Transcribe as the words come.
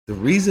The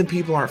reason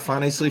people aren't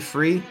financially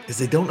free is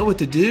they don't know what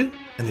to do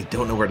and they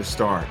don't know where to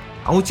start.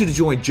 I want you to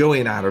join Joey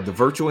and I at the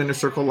Virtual Inner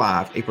Circle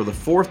Live, April the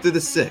 4th through the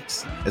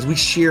 6th, as we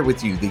share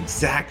with you the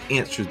exact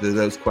answers to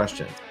those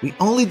questions. We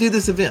only do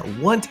this event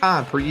one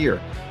time per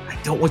year. I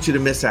don't want you to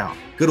miss out.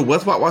 Go to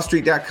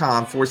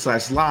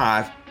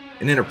wealthwatchwallstreet.com/live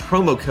and enter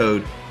promo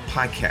code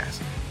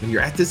podcast. When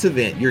you're at this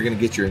event, you're going to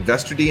get your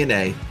investor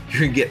DNA. You're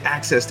going to get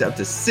access to up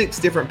to 6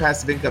 different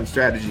passive income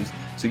strategies.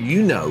 So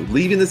you know,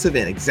 leaving this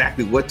event,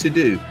 exactly what to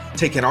do,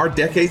 taking our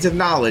decades of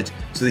knowledge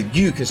so that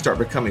you can start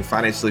becoming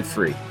financially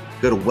free.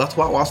 Go to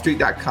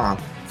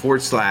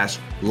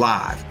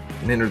wealthwatchwallstreet.com/live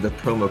and enter the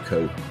promo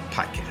code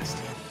podcast.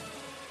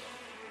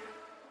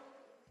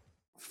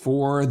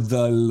 For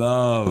the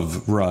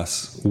love,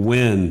 Russ,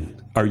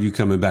 when are you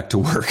coming back to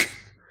work?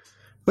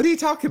 What are you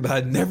talking about?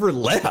 I never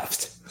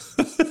left.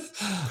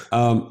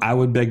 I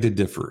would beg to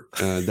differ.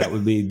 That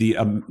would be the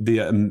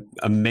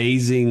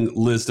amazing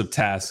list of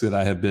tasks that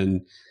I have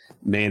been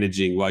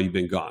managing while you've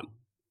been gone.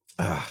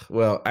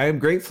 Well, I am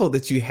grateful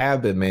that you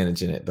have been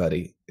managing it,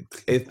 buddy.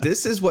 If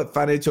this is what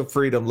financial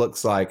freedom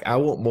looks like, I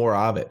want more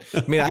of it.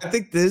 I mean, I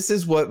think this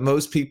is what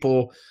most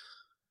people,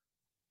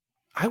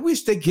 I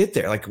wish they get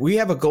there. Like, we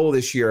have a goal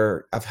this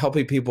year of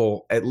helping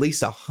people, at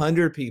least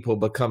 100 people,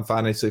 become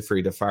financially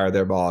free to fire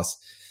their boss.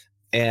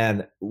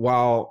 And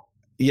while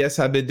yes,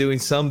 I've been doing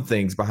some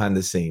things behind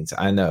the scenes,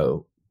 I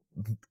know.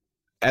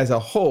 As a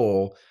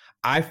whole,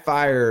 I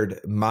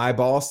fired my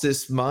boss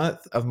this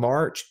month of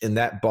March, and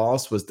that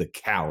boss was the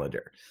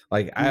calendar.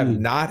 Like, I have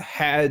not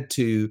had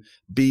to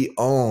be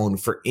on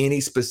for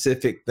any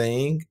specific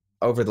thing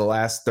over the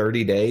last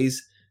 30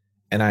 days,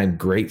 and I'm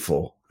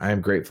grateful. I am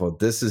grateful.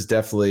 This is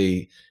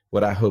definitely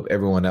what I hope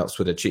everyone else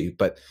would achieve.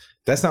 But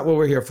that's not what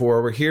we're here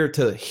for. We're here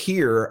to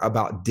hear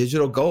about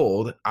digital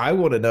gold. I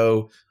want to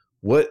know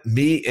what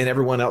me and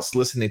everyone else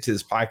listening to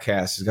this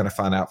podcast is going to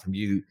find out from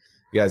you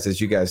guys as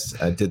you guys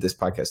did this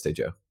podcast today,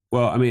 Joe.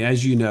 Well, I mean,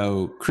 as you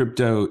know,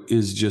 crypto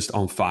is just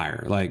on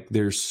fire. Like,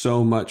 there's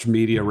so much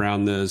media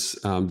around this.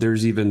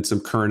 There's even some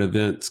current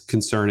events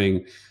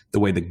concerning the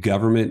way the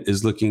government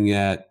is looking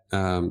at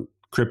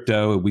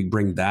crypto. We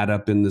bring that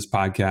up in this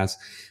podcast.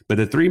 But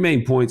the 3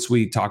 main points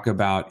we talk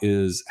about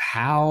is,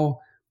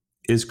 how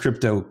is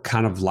crypto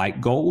kind of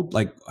like gold?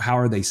 Like, how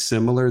are they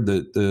similar?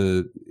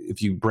 If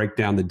you break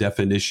down the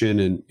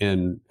definition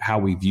and how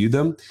we view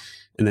them.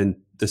 And then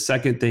the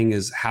second thing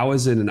is, how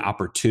is it an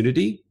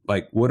opportunity?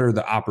 Like, what are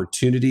the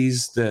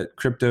opportunities that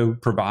crypto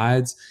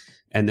provides?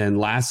 And then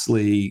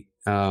lastly,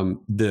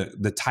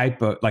 the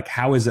type of, like,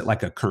 how is it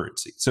like a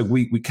currency? So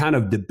we kind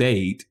of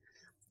debate,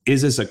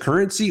 is this a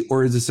currency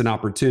or is this an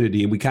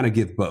opportunity? And we kind of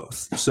give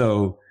both.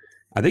 So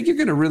I think you're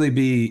going to really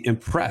be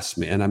impressed,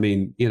 man. I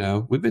mean, you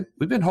know, we've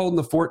been holding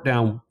the fort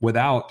down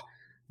without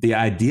the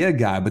idea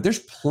guy, but there's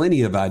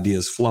plenty of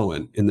ideas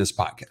flowing in this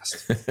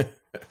podcast.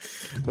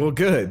 Well,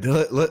 good.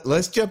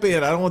 Let's jump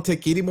in. I don't want to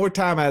take any more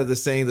time out of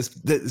this thing.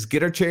 Let's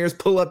get our chairs,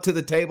 pull up to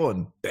the table,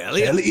 and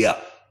belly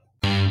up.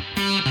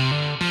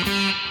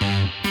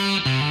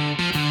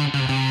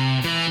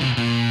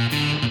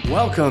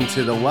 Welcome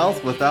to the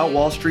Wealth Without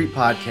Wall Street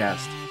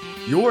podcast,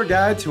 your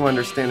guide to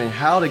understanding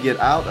how to get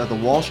out of the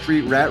Wall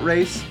Street rat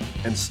race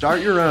and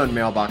start your own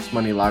mailbox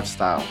money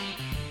lifestyle.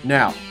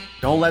 Now,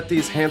 don't let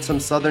these handsome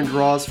Southern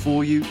draws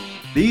fool you.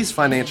 These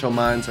financial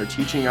minds are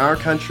teaching our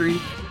country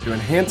to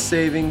enhance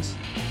savings,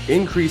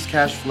 increase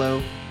cash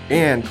flow,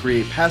 and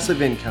create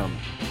passive income,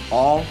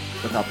 all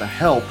without the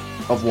help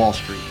of Wall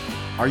Street.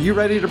 Are you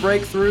ready to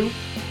break through?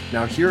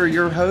 Now here are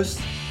your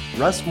hosts,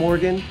 Russ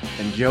Morgan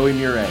and Joey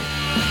Murray.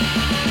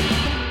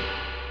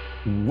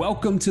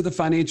 Welcome to the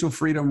Financial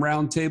Freedom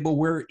Roundtable,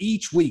 where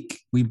each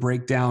week we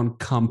break down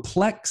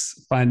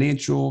complex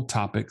financial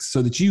topics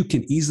so that you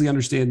can easily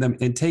understand them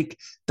and take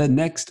the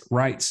next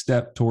right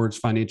step towards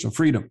financial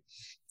freedom.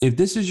 If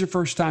this is your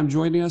first time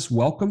joining us,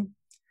 welcome.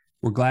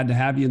 We're glad to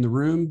have you in the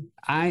room.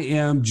 I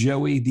am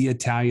Joey, the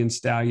Italian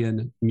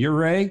Stallion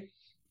Murray.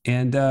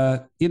 And,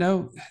 you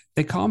know,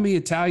 they call me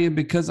Italian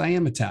because I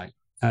am Italian.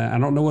 I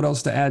don't know what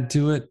else to add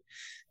to it.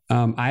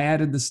 I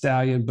added the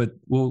stallion, but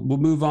we'll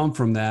move on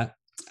from that.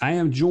 I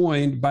am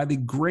joined by the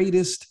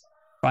greatest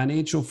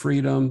financial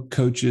freedom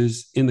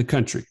coaches in the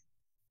country.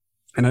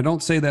 And I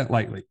don't say that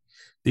lightly.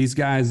 These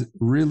guys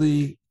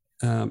really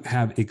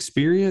have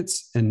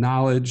experience and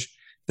knowledge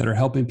that are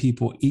helping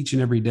people each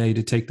and every day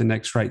to take the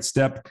next right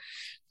step.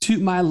 To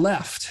my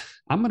left,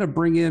 I'm going to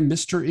bring in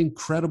Mr.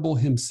 Incredible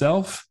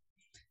himself.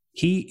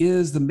 He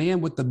is the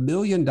man with the $1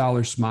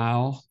 million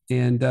smile.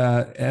 And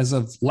as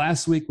of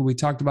last week, when we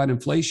talked about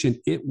inflation,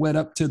 it went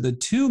up to the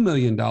 $2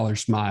 million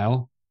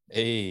smile.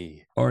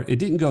 Hey. Or it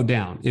didn't go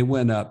down. It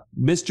went up.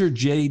 Mr.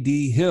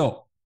 JD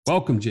Hill.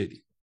 Welcome,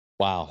 JD.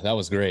 Wow, that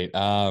was great.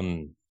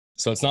 So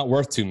it's not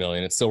worth 2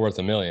 million. It's still worth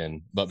 $1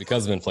 million. But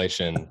because of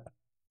inflation,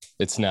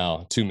 it's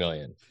now 2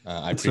 million.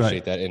 I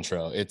appreciate that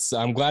intro.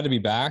 I'm glad to be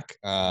back.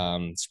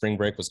 Spring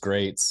break was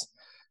great.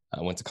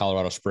 I went to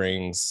Colorado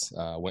Springs,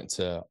 went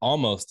to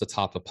almost the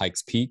top of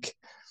Pikes Peak.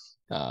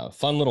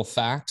 Fun little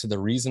fact: the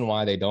reason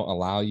why they don't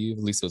allow you, at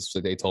least that's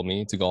what they told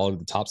me, to go all to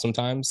the top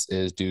sometimes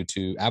is due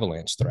to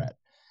avalanche threat.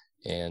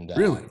 And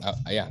really,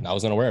 I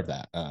was unaware of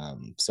that.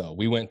 So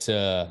we went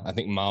to, I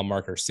think, mile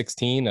marker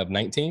 16 of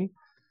 19.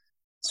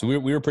 So we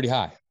were pretty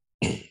high.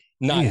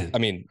 Not, Man. I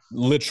mean,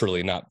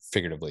 literally, not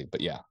figuratively,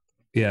 but yeah.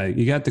 Yeah,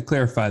 you got to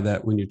clarify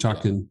that when you're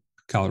talking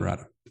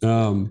Colorado.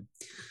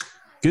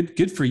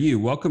 Good for you.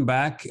 Welcome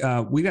back.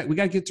 We got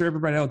to get to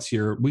everybody else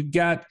here. We've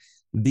got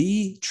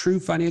the true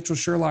financial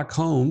Sherlock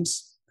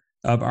Holmes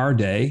of our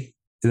day.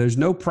 There's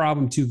no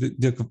problem too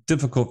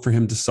difficult for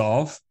him to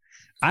solve.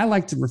 I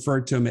like to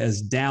refer to him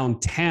as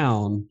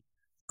downtown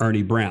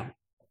Ernie Brown.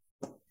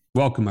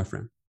 Welcome, my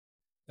friend.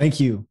 Thank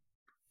you.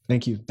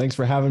 Thanks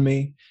for having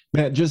me.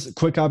 Matt, just a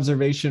quick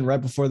observation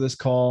right before this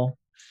call.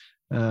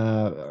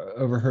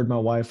 Overheard my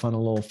wife on a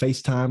little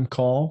FaceTime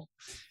call.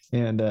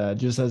 And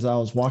just as I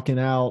was walking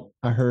out,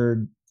 I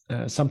heard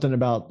something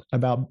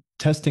about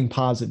testing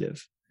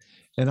positive.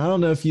 And I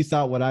don't know if you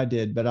thought what I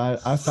did, but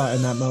I thought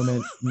in that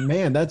moment,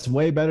 man, that's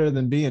way better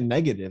than being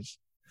negative.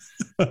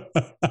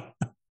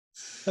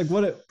 Like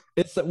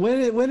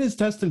when is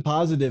testing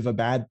positive a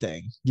bad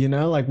thing? You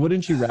know, like,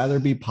 wouldn't you rather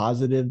be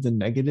positive than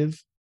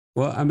negative?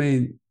 Well, I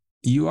mean,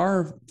 you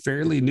are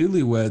fairly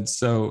newlywed,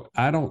 so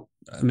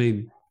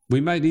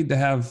we might need to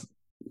have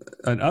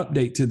an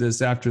update to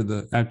this after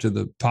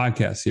the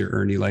podcast here,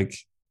 Ernie. Like,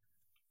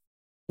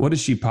 what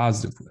is she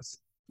positive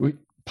with?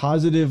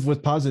 Positive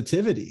with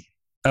positivity.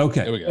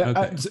 Okay. There we go.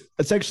 Okay.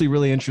 It's actually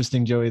really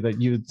interesting, Joey,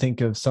 that you would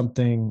think of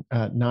something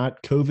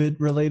not COVID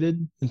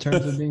related in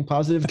terms of being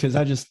positive, because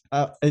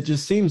it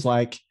just seems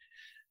like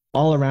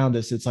all around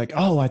us, it's like,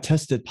 oh, I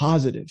tested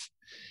positive.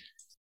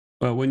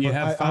 Well, when you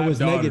have five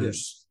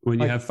daughters,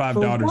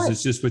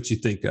 it's just what you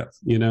think of,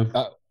 you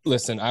know?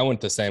 Listen, I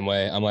went the same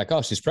way. I'm like,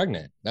 oh, she's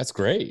pregnant. That's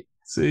great.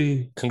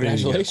 See,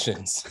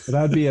 congratulations. But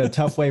that would be a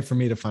tough way for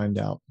me to find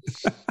out.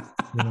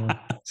 You know,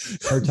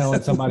 her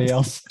telling somebody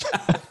else.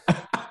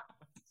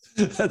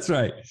 That's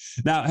right.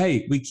 Now,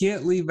 hey, we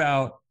can't leave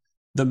out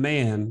the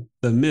man,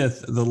 the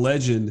myth, the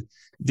legend,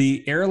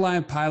 the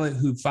airline pilot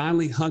who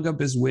finally hung up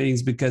his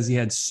wings because he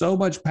had so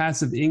much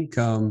passive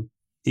income,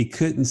 he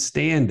couldn't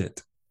stand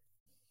it.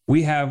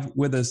 We have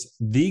with us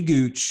the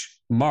Gooch,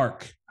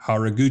 Mark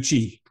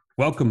Haraguchi.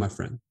 Welcome, my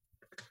friend.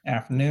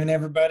 Afternoon,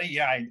 everybody.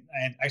 Yeah, I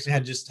actually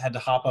had to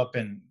hop up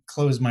and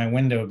close my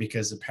window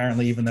because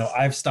apparently, even though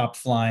I've stopped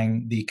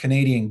flying, the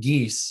Canadian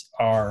geese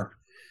are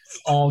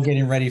all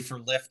getting ready for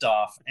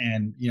liftoff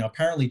and,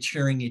 apparently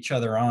cheering each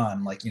other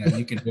on. Like,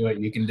 you can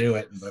do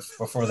it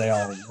before they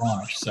all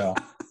launch. So,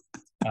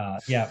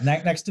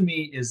 next to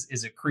me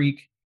is a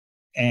creek,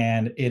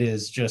 and it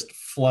is just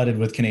flooded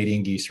with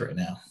Canadian geese right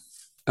now.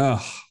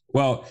 Oh,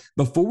 well,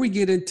 before we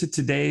get into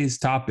today's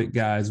topic,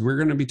 guys, we're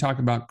going to be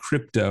talking about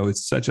crypto.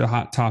 It's such a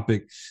hot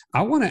topic.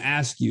 I want to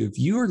ask you, if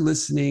you've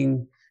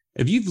listened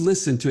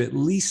to at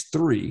least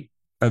 3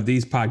 of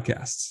these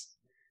podcasts,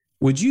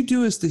 would you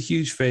do us the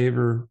huge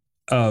favor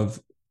of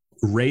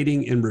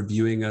rating and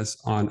reviewing us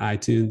on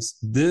iTunes?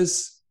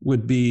 This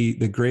would be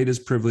the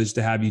greatest privilege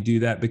to have you do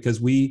that,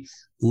 because we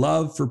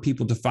love for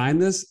people to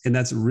find this, and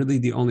that's really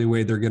the only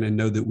way they're going to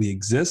know that we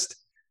exist.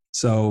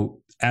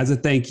 So as a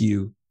thank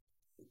you,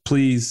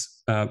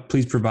 please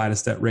provide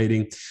us that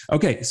rating.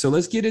 Okay, so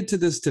let's get into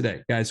this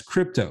today, guys.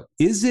 Crypto,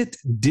 is it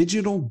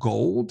digital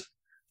gold?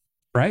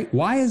 Right?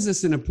 Why is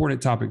this an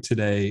important topic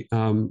today?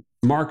 Mark,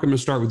 I'm going to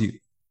start with you.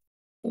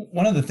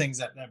 One of the things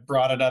that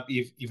brought it up,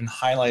 even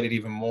highlighted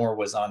even more,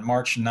 was on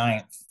March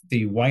 9th,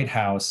 the White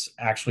House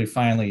actually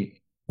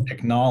finally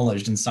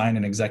acknowledged and signed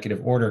an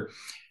executive order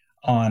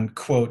on,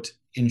 quote,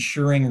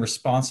 ensuring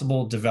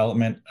responsible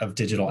development of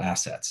digital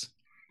assets,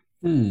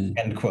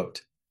 end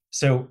quote.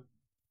 So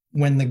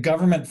when the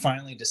government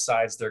finally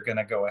decides they're going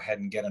to go ahead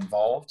and get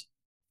involved,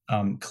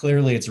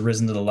 clearly it's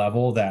risen to the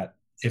level that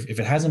if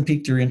it hasn't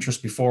piqued your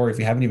interest before, if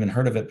you haven't even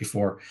heard of it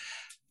before,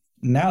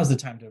 now is the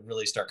time to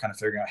really start kind of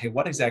figuring out, hey,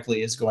 what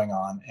exactly is going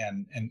on,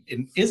 and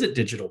is it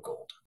digital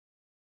gold?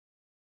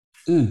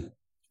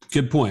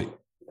 Good point.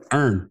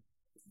 Ern.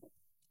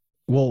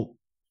 Well,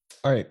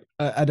 all right.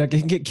 I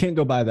can't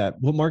go by that.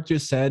 What Mark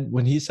just said,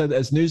 when he said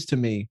that's news to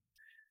me,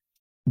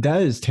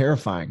 that is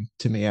terrifying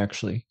to me,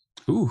 actually.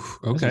 Ooh,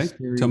 okay.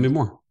 Tell me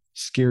more.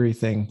 Scary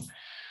thing.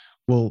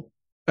 Well,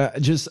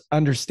 just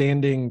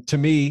understanding, to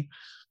me,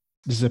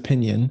 this is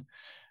opinion,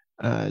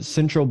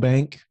 central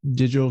bank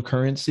digital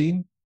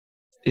currency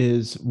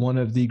is one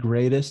of the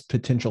greatest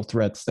potential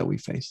threats that we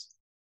face.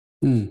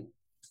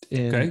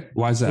 Okay,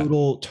 why is that?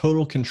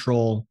 Total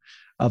control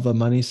of a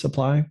money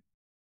supply.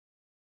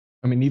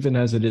 I mean, even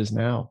as it is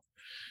now,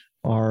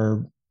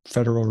 our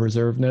Federal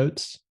Reserve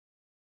notes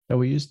that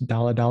we use,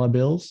 dollar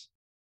bills,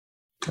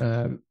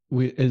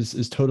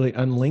 is totally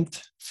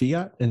unlinked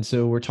fiat. And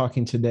so we're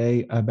talking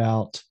today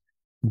about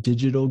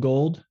digital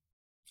gold,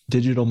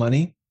 digital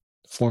money,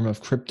 form of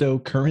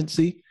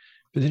cryptocurrency,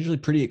 potentially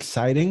pretty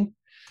exciting.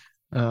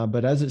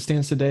 But as it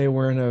stands today,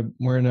 we're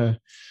in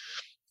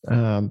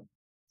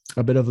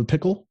a bit of a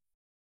pickle.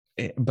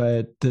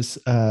 But this,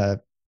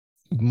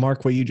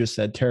 Mark, what you just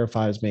said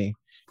terrifies me.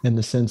 in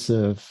the sense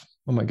of,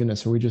 oh my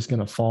goodness, are we just going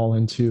to fall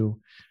into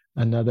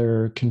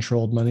another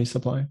controlled money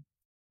supply?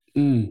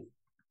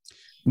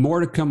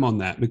 More to come on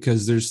that,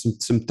 because there's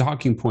some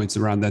talking points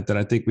around that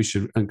I think we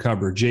should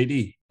uncover.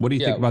 JD, what do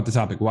you think about the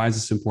topic? Why is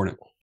this important?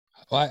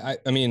 Well,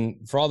 I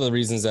mean, for all the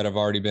reasons that have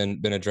already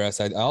been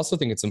addressed, I also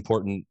think it's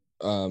important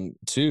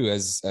too,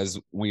 as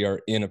we are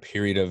in a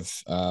period of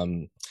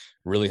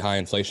really high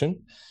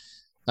inflation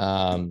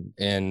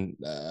and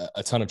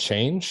a ton of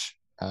change.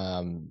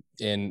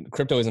 And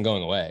crypto isn't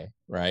going away,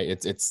 right?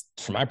 It's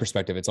from my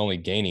perspective, it's only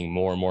gaining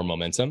more and more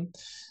momentum.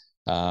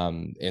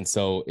 And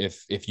so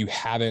if you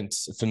haven't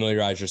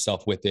familiarized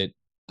yourself with it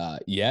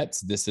yet,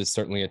 this is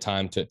certainly a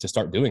time to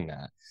start doing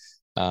that,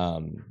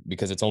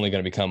 because it's only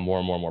going to become more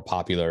and more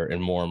popular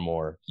and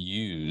more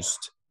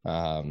used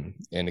and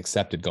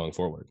accepted going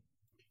forward.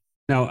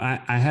 Now,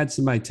 I had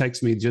somebody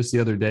text me just the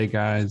other day,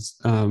 guys,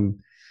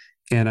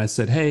 and I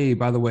said, hey,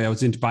 by the way, I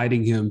was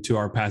inviting him to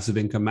our passive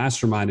income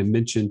mastermind and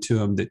mentioned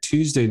to him that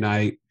Tuesday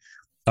night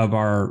of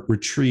our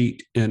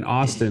retreat in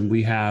Austin,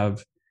 we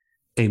have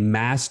a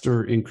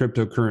master in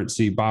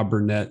cryptocurrency, Bob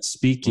Burnett,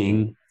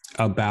 speaking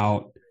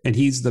about, and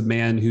he's the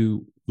man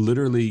who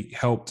literally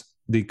helped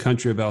the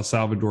country of El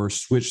Salvador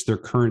switch their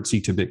currency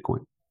to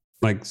Bitcoin.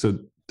 Like, so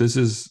this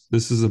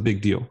is a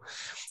big deal.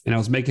 And I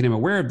was making him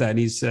aware of that. And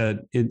he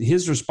said, in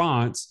his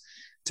response,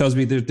 tells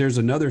me that there's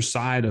another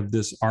side of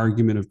this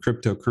argument of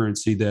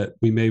cryptocurrency that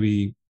we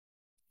maybe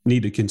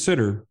need to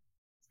consider.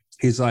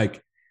 He's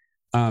like,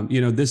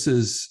 this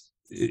is,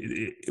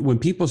 when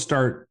people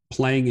start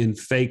playing in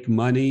fake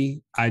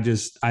money, I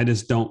just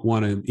don't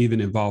want to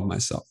even involve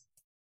myself.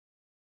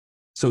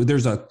 So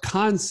there's a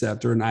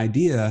concept or an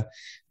idea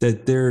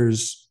that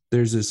there's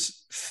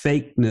this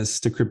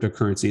fakeness to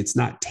cryptocurrency. It's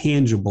not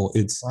tangible.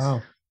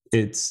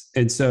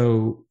 And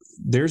so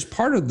there's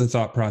part of the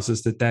thought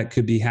process that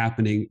could be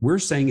happening. We're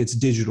saying it's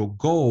digital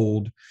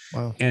gold.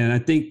 Wow. And I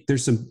think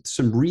there's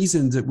some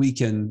reasons that we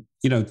can,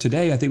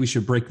 today I think we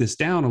should break this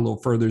down a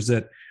little further, is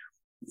that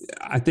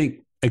I think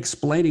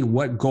explaining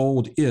what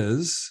gold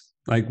is,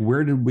 like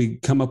where did we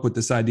come up with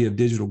this idea of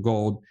digital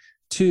gold?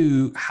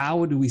 2,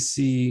 how do we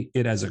see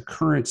it as a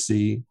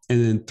currency?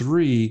 And then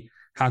 3,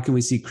 how can we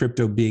see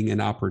crypto being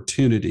an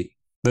opportunity?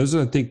 Those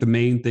are, I think, the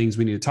main things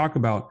we need to talk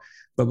about.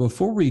 But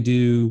before we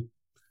do,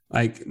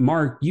 like,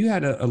 Mark, you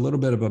had a little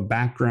bit of a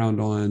background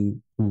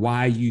on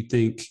why you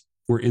think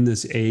we're in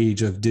this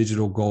age of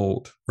digital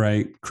gold,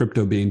 right?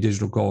 Crypto being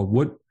digital gold.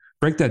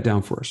 Break that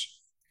down for us.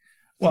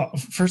 Well,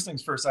 first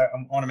things first, I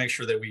want to make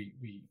sure that we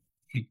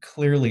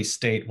clearly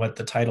state what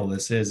the title of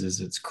this is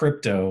it's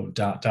crypto ...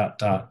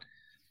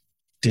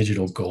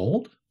 digital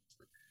gold.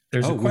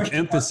 There's a question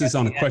emphasis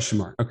on a question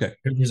mark. Okay.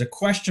 There's a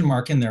question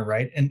mark in there,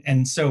 right?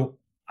 And so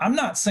I'm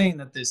not saying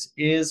that this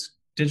is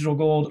digital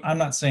gold. I'm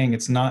not saying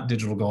it's not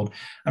digital gold.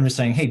 I'm just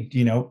saying, hey,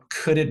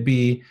 could it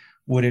be?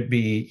 Would it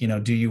be?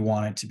 Do you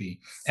want it to be?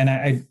 And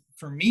I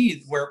for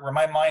me, where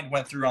my mind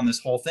went through on this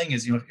whole thing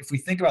is, if we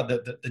think about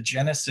the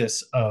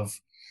genesis of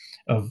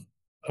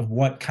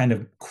what kind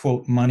of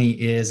quote money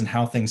is and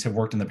how things have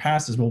worked in the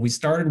past is, well, we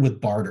started with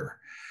barter,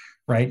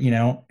 right?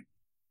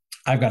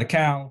 I've got a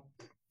cow,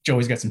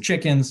 Joey's got some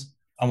chickens,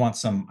 I want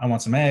some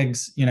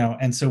eggs,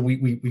 and so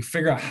we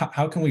figure out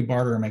how can we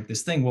barter and make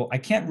this thing. Well, I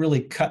can't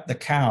really cut the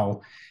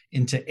cow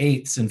into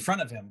eighths in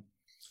front of him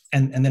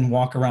and then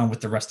walk around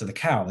with the rest of the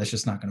cow. That's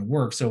just not going to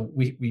work. So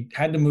we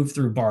had to move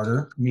through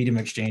barter, medium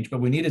exchange,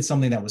 but we needed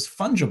something that was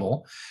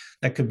fungible,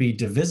 that could be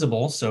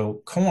divisible.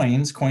 So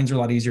coins are a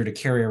lot easier to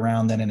carry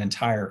around than an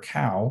entire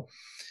cow.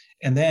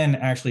 And then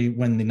actually,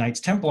 when the Knights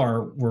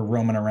Templar were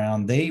roaming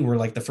around, they were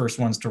like the first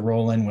ones to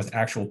roll in with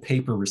actual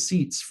paper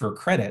receipts for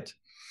credit,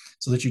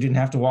 so that you didn't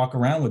have to walk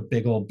around with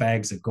big old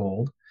bags of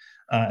gold.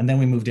 And then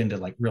we moved into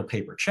like real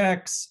paper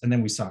checks, and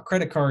then we saw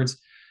credit cards.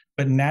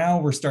 But now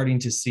we're starting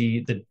to see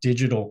the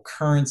digital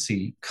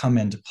currency come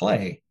into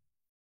play.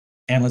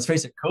 And let's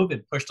face it,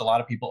 COVID pushed a lot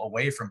of people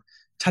away from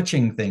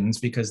touching things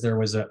because there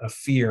was a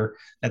fear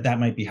that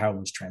might be how it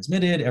was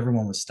transmitted.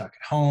 Everyone was stuck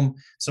at home.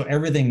 So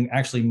everything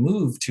actually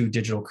moved to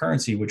digital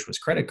currency, which was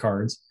credit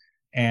cards.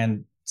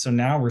 And so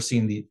now we're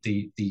seeing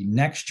the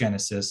next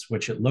genesis,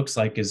 which it looks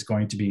like is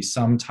going to be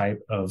some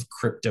type of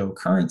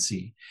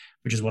cryptocurrency,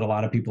 which is what a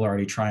lot of people are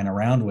already trying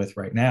around with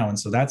right now. And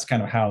so that's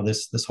kind of how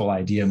this whole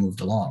idea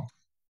moved along.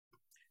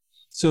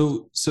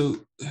 So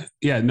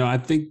yeah, no, I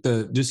think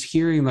just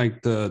hearing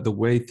like the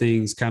way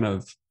things kind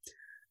of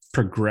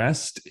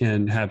progressed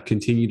and have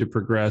continued to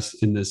progress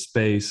in this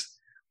space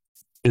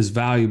is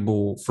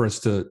valuable for us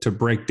to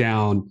break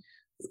down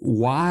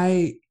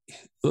why.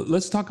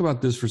 Let's talk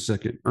about this for a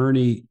second.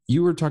 Ernie,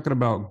 you were talking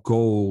about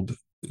gold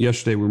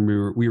yesterday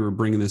when we were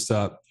bringing this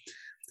up,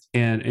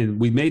 and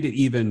we made it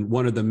even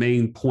one of the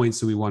main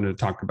points that we wanted to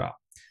talk about.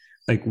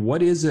 Like,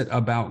 what is it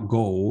about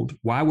gold?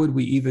 Why would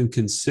we even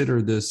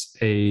consider this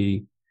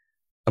a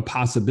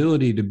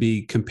possibility to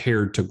be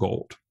compared to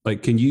gold?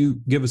 Like, can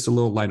you give us a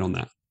little light on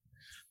that?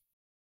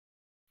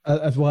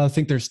 Well, I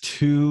think there's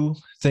 2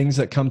 things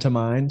that come to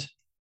mind.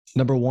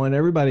 Number one,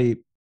 everybody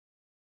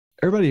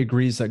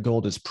agrees that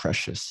gold is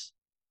precious.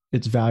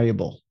 It's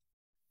valuable.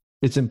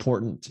 it's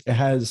important. It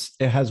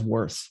has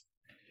worth.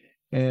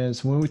 And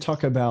so when we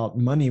talk about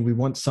money, we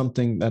want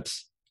something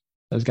that's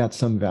got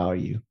some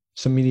value,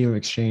 some medium of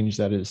exchange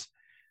that is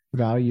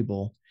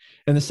valuable.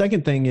 And the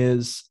second thing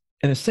is,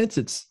 in a sense,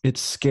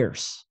 it's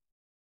scarce,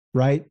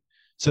 right?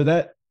 So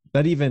that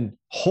even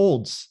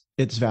holds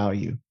its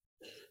value.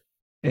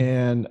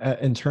 And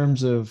in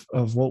terms of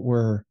what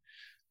we're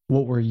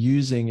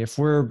using, if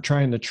we're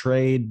trying to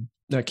trade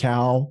a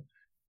cow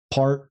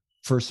part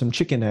for some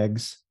chicken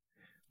eggs,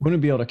 we're going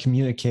to be able to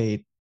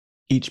communicate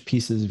each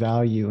piece's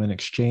value and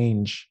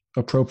exchange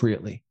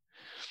appropriately.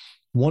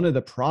 One of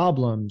the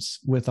problems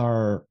with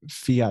our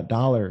fiat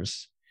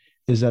dollars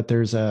is that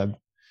there's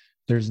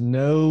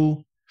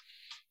no,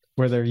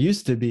 where there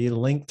used to be,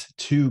 linked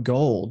to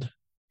gold.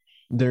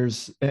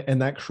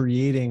 And that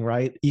creating,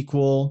 right,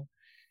 equal,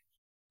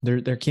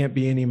 there can't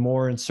be any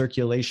more in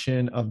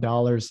circulation of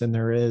dollars than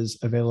there is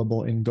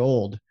available in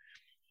gold.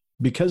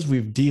 Because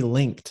we've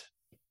delinked,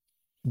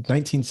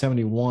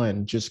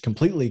 1971 just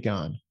completely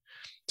gone.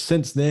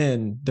 Since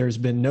then, there's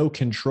been no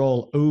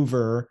control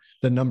over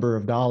the number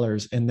of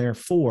dollars, and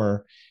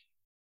therefore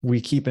we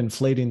keep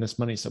inflating this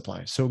money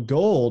supply. So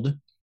gold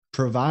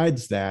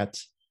provides that.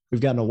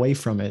 We've gotten away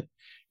from it.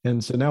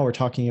 And so now we're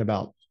talking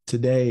about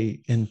today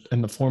in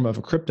the form of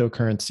a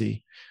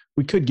cryptocurrency.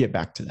 We could get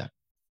back to that.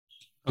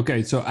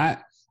 Okay. So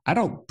I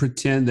don't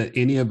pretend that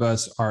any of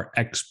us are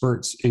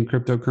experts in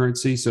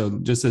cryptocurrency. So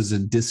just as a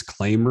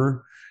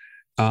disclaimer,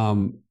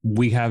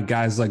 we have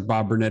guys like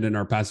Bob Burnett in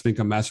our Passive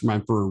Income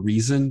Mastermind for a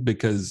reason,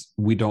 because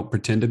we don't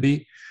pretend to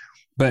be.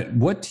 But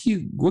what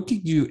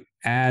could you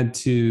add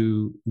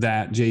to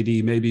that,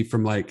 JD, maybe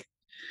from like,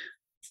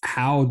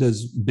 how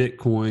does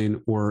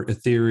Bitcoin or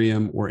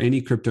Ethereum or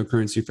any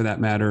cryptocurrency for that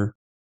matter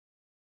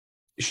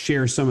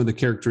share some of the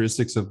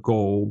characteristics of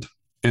gold,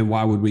 and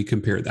why would we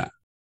compare that?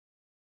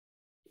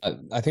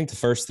 I think the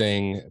first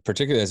thing,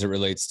 particularly as it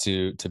relates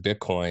to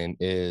Bitcoin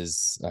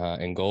is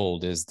and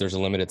gold, is there's a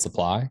limited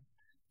supply.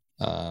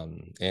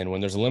 And when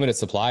there's a limited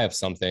supply of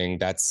something,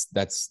 that's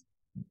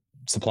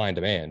supply and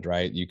demand,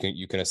 right? You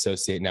can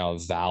associate now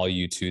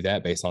value to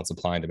that based on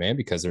supply and demand,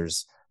 because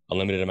there's a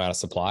limited amount of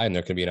supply and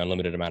there can be an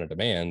unlimited amount of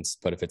demand.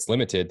 But if it's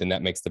limited, then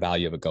that makes the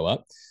value of it go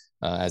up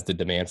as the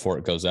demand for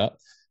it goes up.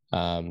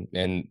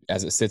 And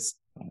as it sits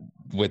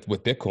with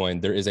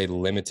Bitcoin, there is a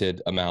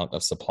limited amount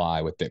of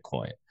supply with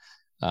Bitcoin.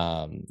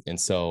 And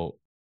so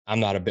I'm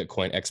not a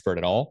Bitcoin expert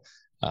at all.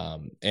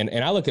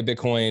 And I look at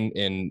Bitcoin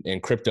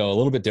and crypto a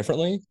little bit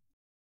differently,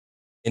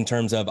 in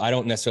terms of, I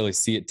don't necessarily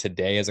see it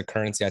today as a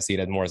currency. I see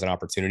it more as an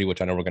opportunity,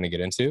 which I know we're going to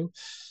get into.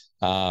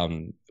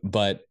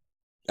 But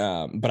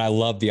I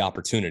love the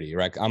opportunity,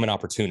 right? I'm an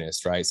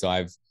opportunist, right? So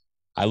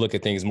I look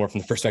at things more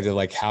from the perspective of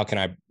like, how can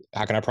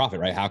I profit,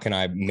 right? How can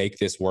I make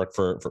this work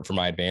for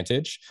my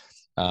advantage?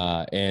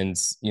 And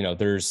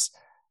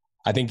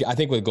I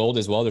think with gold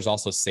as well, there's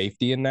also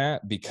safety in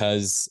that,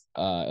 because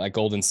like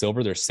gold and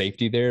silver, there's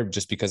safety there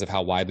just because of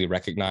how widely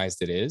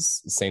recognized it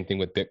is. Same thing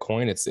with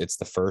Bitcoin. It's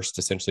the first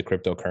essentially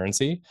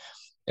cryptocurrency.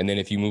 And then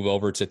if you move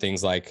over to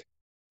things like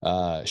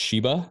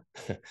Shiba,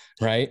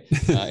 right?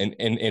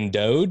 And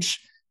Doge,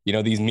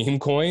 these meme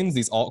coins,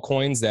 these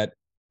altcoins that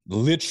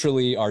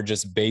literally are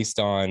just based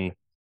on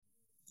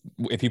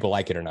if people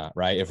like it or not,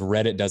 right? If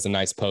Reddit does a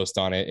nice post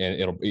on it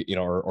and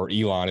it'll, or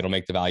Elon, it'll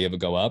make the value of it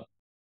go up.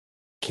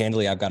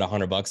 Candidly, I've got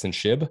 $100 in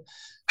SHIB.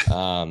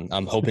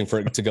 I'm hoping for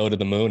it to go to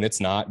the moon.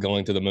 It's not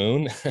going to the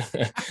moon.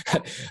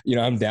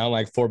 I'm down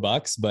like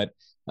 $4, but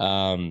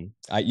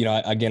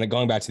again,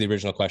 going back to the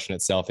original question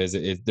itself, is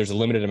there's a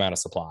limited amount of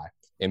supply,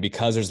 and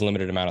because there's a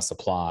limited amount of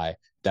supply,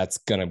 that's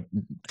going to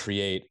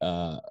create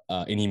an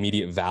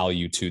immediate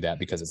value to that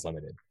because it's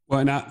limited.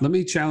 Well, now let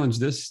me challenge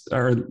this,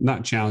 or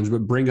not challenge,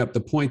 but bring up the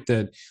point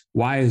that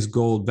why is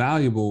gold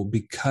valuable?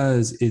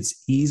 Because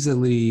it's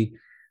easily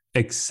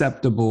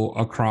acceptable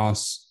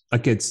across,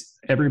 like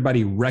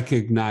everybody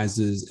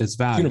recognizes its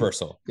value.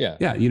 Universal. Yeah.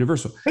 Yeah.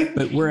 Universal.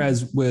 But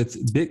whereas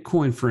with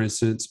Bitcoin, for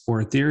instance,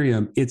 or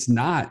Ethereum, it's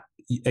not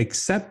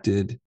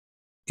accepted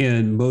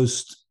in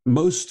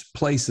most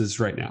places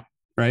right now.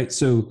 Right.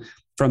 So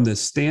from the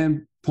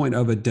standpoint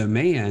of a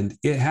demand,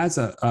 it has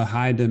a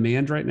high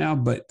demand right now,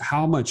 but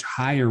how much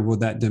higher will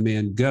that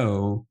demand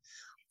go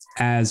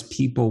as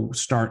people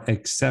start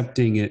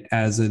accepting it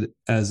as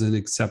an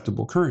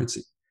acceptable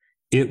currency?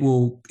 It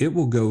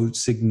will go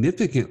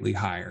significantly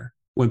higher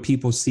when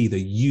people see the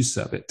use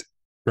of it,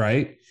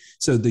 right?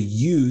 So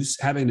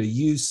having a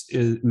use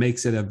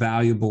makes it a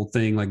valuable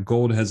thing. Like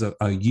gold has a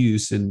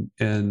use and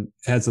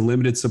has a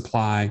limited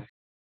supply.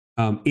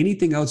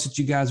 Anything else that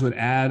you guys would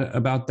add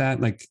about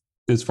that? Like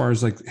as far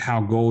as like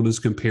how gold is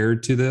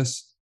compared to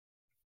this?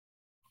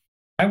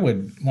 I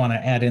would want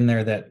to add in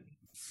there that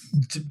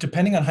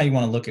depending on how you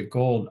want to look at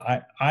gold,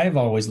 I've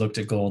always looked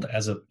at gold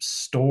as a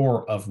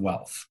store of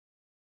wealth.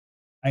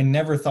 I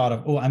never thought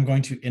of, I'm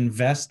going to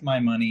invest my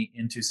money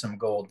into some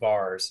gold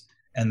bars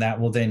and that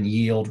will then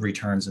yield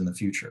returns in the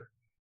future.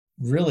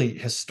 Really,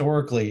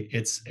 historically,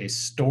 it's a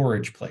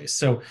storage place.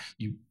 So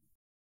you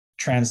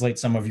translate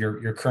some of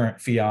your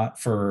current fiat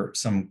for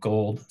some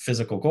gold,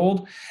 physical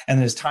gold.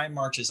 And as time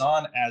marches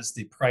on, as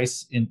the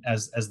price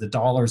as the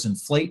dollars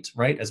inflate,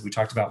 right? As we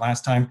talked about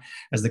last time,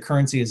 as the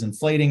currency is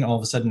inflating, all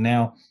of a sudden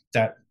now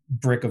that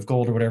brick of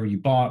gold or whatever you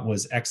bought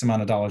was X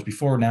amount of dollars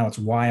before. Now it's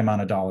Y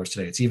amount of dollars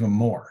today. It's even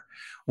more.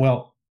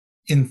 Well,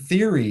 in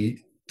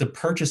theory, the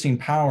purchasing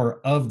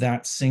power of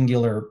that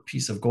singular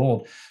piece of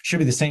gold should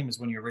be the same as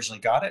when you originally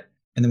got it,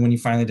 and then when you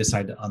finally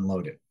decide to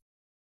unload it.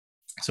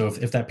 So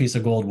if that piece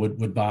of gold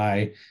would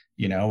buy,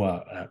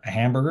 a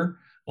hamburger,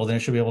 well, then it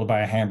should be able to buy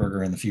a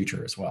hamburger in the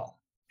future as well.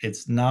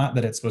 It's not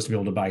that it's supposed to be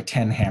able to buy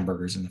 10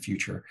 hamburgers in the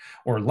future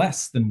or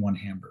less than one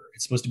hamburger.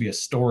 It's supposed to be a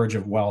storage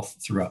of wealth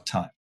throughout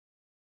time.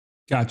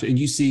 Gotcha. And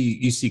you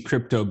see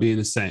crypto being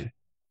the same.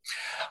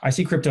 I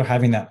see crypto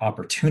having that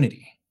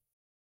opportunity.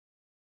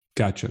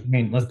 Gotcha. I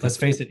mean, let's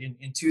face it.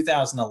 In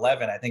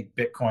 2011, I think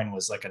Bitcoin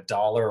was like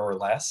 $1 or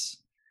less.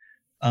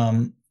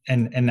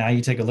 And now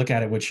you take a look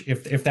at it, which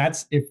if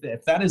that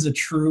is a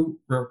true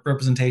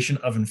representation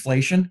of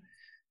inflation,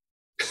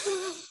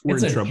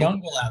 it's a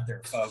jungle out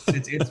there, folks.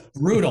 It's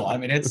brutal. I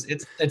mean, it's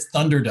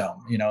Thunderdome.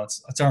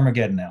 It's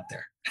Armageddon out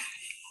there.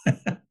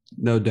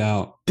 No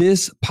doubt.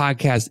 This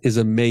podcast is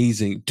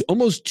amazing,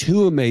 almost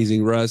too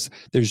amazing, Russ.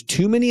 There's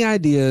too many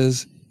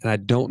ideas, and I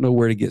don't know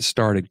where to get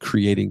started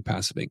creating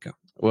passive income.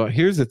 Well,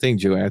 here's the thing,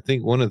 Joey. I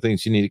think one of the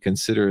things you need to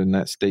consider in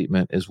that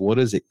statement is, what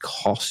is it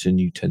costing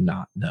you to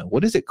not know?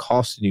 What is it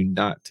costing you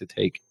not to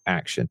take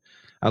action?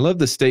 I love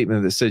the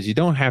statement that says you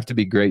don't have to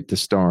be great to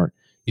start.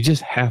 You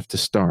just have to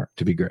start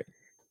to be great.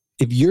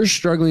 If you're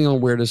struggling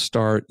on where to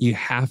start, you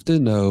have to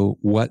know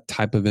what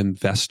type of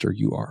investor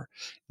you are.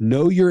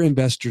 Know your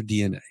investor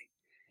DNA.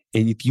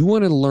 And if you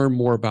want to learn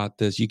more about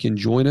this, you can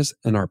join us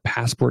in our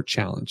Passport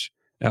Challenge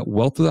at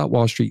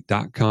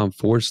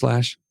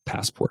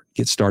wealthwithoutwallstreet.com/passport.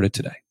 Get started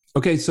today.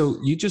 Okay, so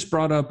you just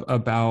brought up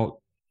about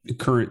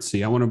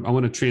currency. I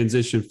want to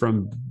transition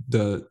from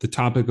the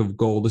topic of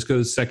gold. Let's go to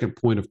the second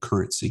point of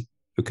currency.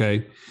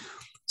 Okay,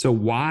 so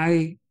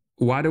why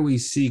do we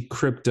see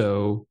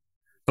crypto?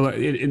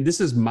 And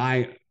this is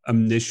my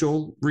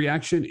initial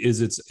reaction: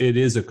 it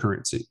is a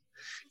currency,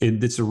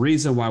 and it's a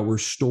reason why we're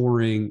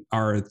storing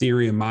our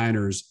Ethereum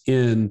miners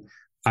in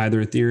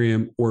either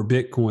Ethereum or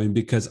Bitcoin,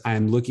 because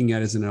I'm looking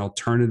at it as an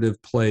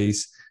alternative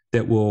place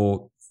that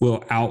will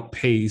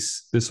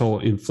outpace this whole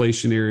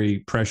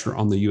inflationary pressure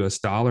on the US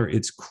dollar.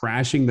 It's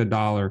crashing the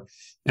dollar,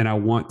 and I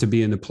want to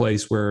be in a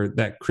place where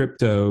that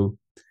crypto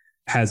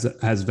has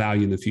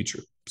value in the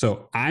future.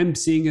 So I'm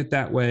seeing it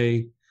that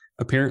way.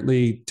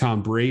 Apparently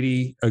Tom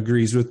Brady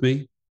agrees with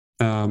me.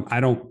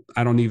 I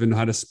don't even know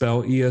how to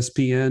spell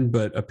ESPN,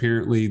 but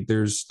apparently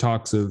there's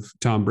talks of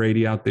Tom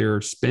Brady out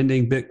there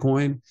spending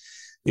Bitcoin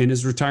in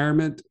his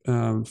retirement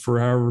for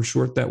however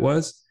short that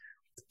was.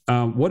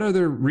 What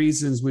other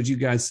reasons would you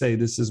guys say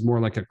this is more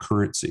like a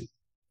currency?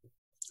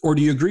 Or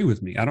do you agree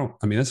with me?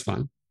 That's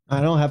fine.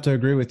 I don't have to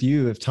agree with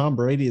you. If Tom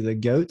Brady, the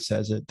GOAT,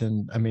 says it,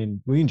 then,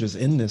 we can just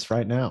end this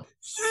right now.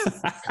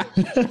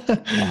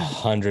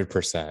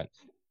 100%.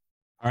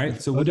 All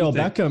right. So Odell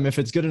Beckham, if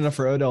it's good enough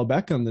for Odell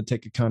Beckham to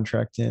take a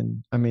contract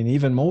in,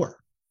 even more.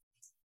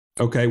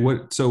 Okay.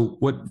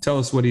 Tell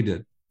us what he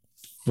did.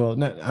 Well,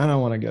 no, I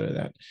don't want to go to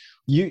that.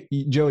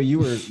 Joey,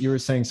 you were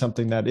saying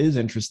something that is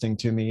interesting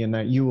to me, in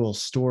that you will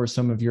store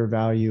some of your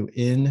value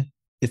in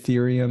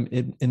Ethereum,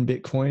 in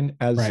Bitcoin,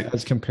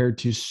 as compared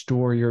to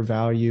store your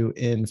value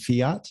in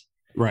fiat,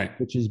 right,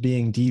 which is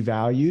being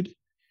devalued.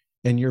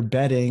 And you're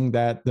betting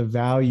that the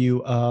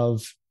value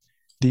of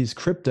these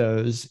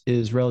cryptos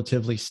is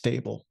relatively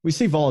stable. We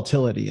see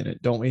volatility in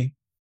it, don't we?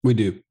 We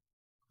do.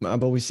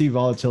 But we see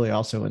volatility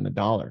also in the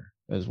dollar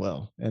as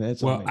well. And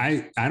it's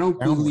I don't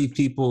believe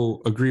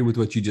people agree with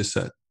what you just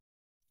said.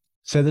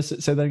 Say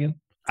that again.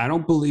 I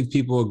don't believe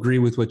people agree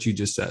with what you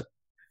just said.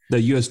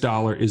 The US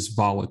dollar is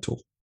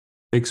volatile.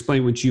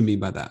 Explain what you mean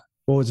by that.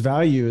 Well, its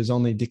value is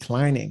only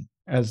declining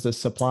as the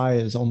supply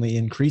is only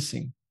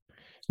increasing.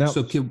 Now,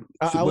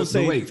 I would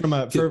say from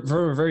a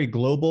very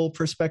global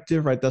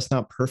perspective, right, that's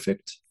not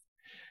perfect.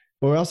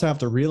 What we also have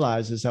to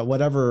realize is that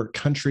whatever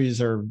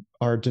countries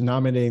are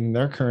denominating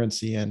their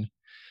currency in,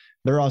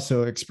 they're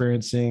also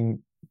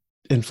experiencing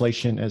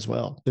inflation as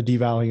well, the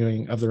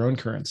devaluing of their own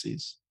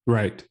currencies.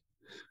 Right.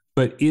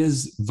 But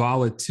is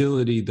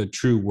volatility the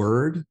true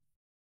word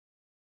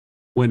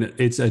when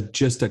it's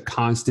just a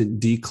constant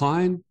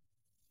decline,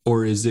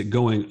 or is it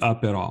going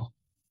up at all?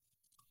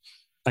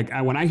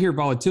 When I hear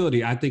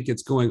volatility, I think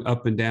it's going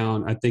up and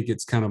down. I think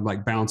it's kind of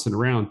like bouncing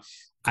around.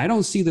 I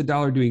don't see the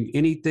dollar doing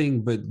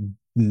anything but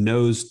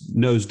nose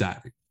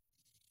diving.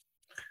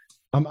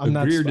 I'm going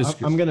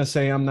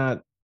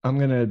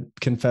to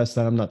confess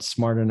that I'm not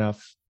smart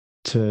enough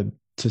to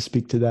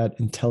speak to that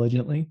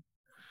intelligently.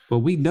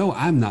 Well, we know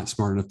I'm not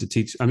smart enough to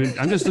teach.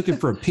 I'm just looking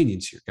for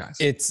opinions here, guys.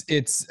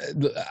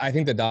 I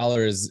think the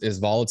dollar is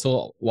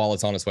volatile while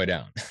it's on its way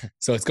down.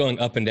 So it's going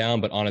up and down,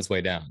 but on its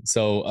way down.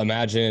 So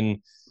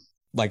imagine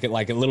like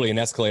literally an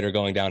escalator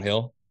going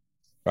downhill,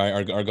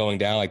 right? Or going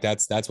down. Like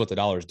that's what the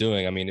dollar is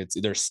doing.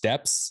 There's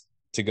steps,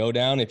 to go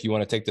down if you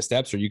want to take the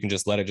steps, or you can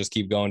just let it just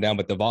keep going down.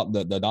 But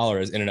the dollar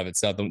is in and of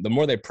itself, the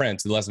more they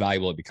print, the less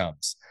valuable it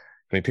becomes.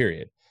 I mean,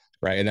 period.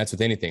 Right. And that's with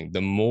anything. The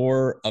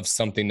more of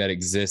something that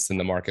exists in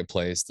the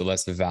marketplace, the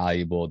less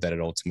valuable that it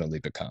ultimately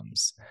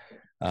becomes.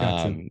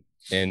 Gotcha.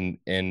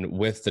 And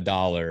with the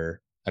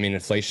dollar, I mean,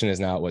 inflation is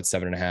now at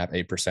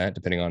 7.5%, 8%,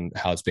 depending on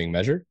how it's being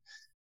measured.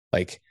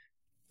 Like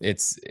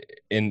it's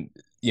in,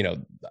 you know,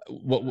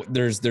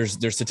 there's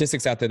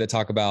statistics out there that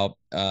talk about,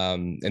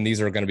 and these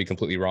are going to be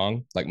completely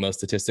wrong, like most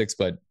statistics,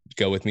 but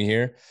go with me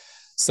here.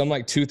 Some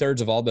like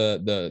 2/3 of all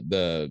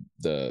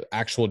the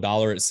actual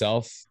dollar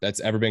itself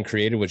that's ever been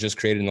created was just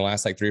created in the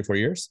last like 3 or 4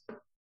 years.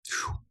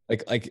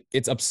 Like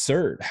it's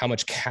absurd how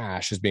much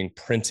cash is being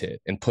printed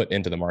and put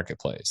into the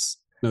marketplace.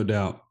 No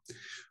doubt.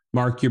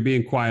 Mark, you're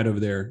being quiet over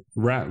there.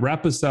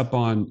 Wrap us up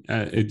on,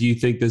 do you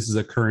think this is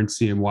a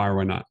currency and why or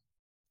why not?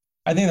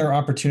 I think there are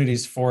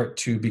opportunities for it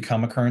to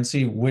become a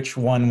currency. Which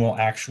one will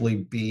actually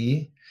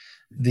be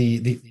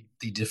the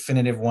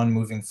definitive one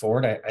moving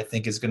forward, I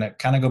think is going to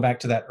kind of go back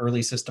to that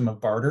early system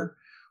of barter,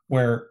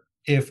 where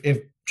if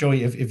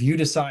Joey, if you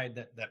decide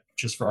that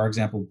just for our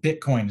example,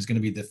 Bitcoin is going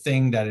to be the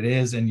thing that it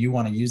is, and you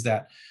want to use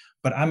that,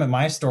 but I'm at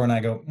my store and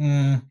I go,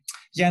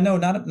 yeah, no,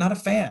 not a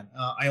fan.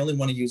 I only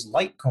want to use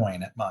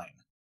Litecoin at mine.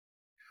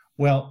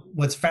 Well,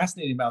 what's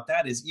fascinating about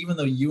that is even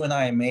though you and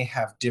I may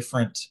have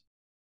different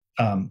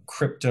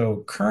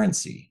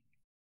cryptocurrency,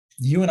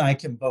 you and I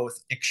can both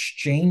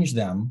exchange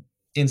them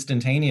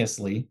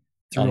instantaneously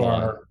through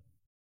our,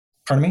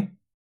 pardon me?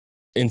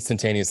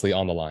 Instantaneously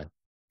on the line.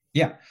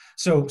 Yeah.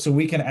 So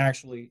we can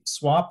actually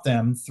swap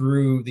them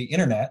through the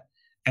internet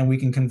and we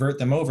can convert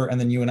them over, and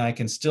then you and I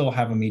can still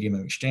have a medium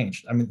of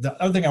exchange. I mean, the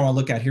other thing I want to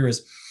look at here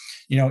is,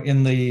 you know,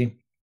 in the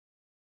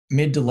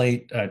mid to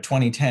late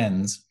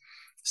 2010s,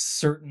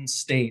 certain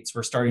states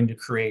were starting to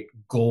create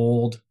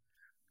gold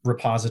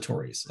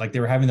repositories. Like they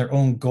were having their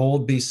own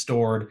gold be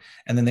stored,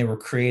 and then they were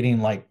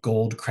creating like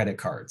gold credit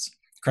cards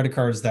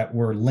that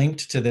were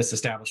linked to this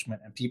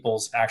establishment and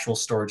people's actual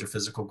storage of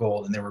physical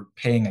gold, and they were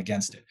paying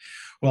against it.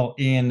 Well,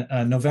 in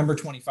November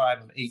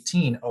 25 of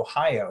 18,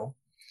 Ohio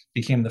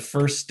became the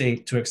first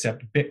state to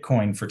accept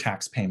Bitcoin for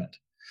tax payment.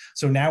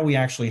 So now we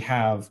actually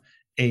have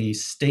a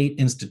state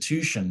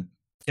institution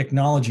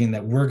acknowledging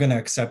that we're going to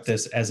accept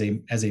this as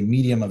a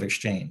medium of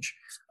exchange.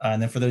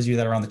 And then for those of you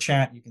that are on the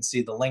chat, you can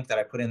see the link that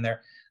I put in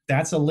there.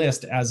 That's a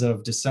list as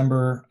of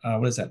December,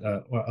 of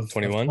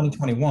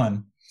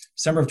 2021,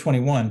 December of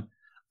 21,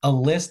 a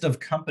list of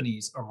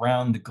companies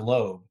around the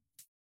globe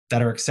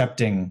that are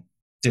accepting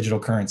digital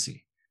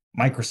currency.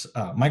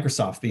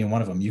 Microsoft being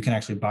one of them. You can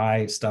actually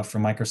buy stuff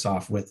from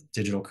Microsoft with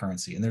digital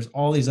currency. And there's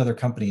all these other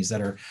companies that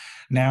are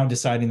now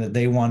deciding that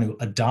they want to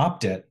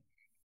adopt it.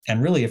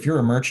 And really, if you're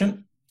a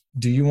merchant,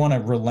 do you want to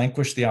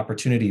relinquish the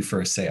opportunity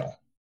for a sale?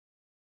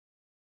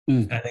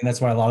 I think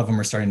that's why a lot of them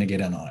are starting to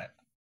get in on it.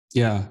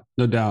 Yeah,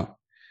 no doubt.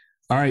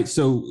 All right,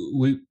 so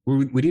we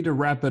need to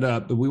wrap it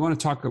up, but we want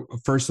to talk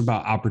first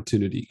about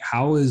opportunity.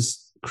 How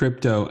is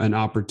crypto an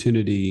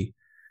opportunity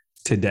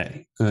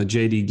today?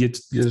 JD,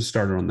 get us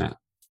started on that.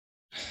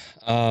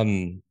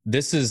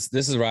 This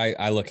is where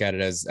I look at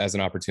it as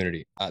an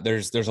opportunity.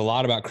 There's a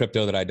lot about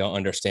crypto that I don't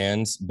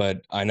understand,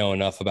 but I know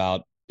enough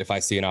about, if I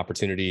see an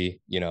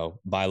opportunity, you know,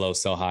 buy low,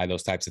 sell high,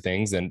 those types of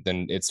things, then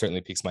it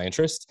certainly piques my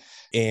interest.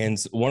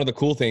 And one of the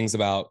cool things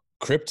about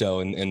crypto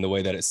and the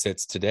way that it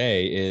sits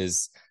today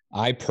is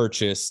I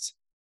purchased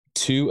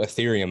 2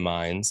 Ethereum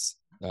mines,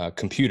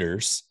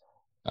 computers,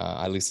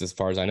 at least as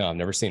far as I know. I've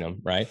never seen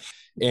them, right?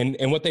 And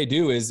what they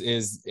do is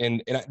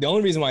the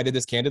only reason why I did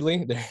this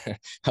candidly,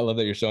 I love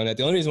that you're showing that.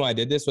 The only reason why I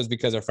did this was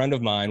because a friend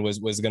of mine was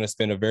going to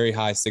spend a very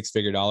high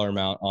 6-figure dollar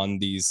amount on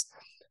these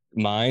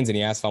mines, and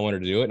he asked if I wanted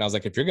to do it. And I was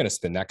like, if you're going to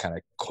spend that kind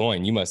of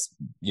coin, you must,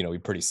 you know, be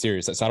pretty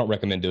serious. So I don't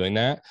recommend doing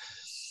that.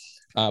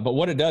 But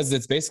what it does is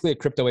it's basically a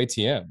crypto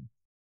ATM,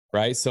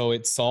 right? So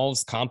it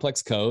solves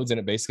complex codes and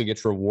it basically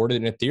gets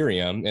rewarded in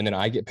Ethereum. And then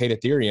I get paid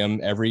Ethereum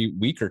every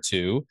week or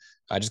two.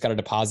 I just got a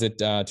deposit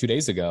 2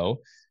 days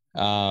ago.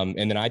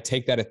 And then I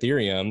take that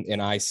Ethereum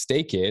and I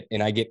stake it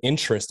and I get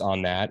interest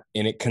on that,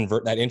 and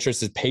that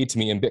interest is paid to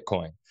me in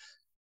Bitcoin.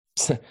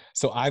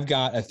 So I've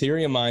got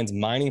Ethereum mines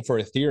mining for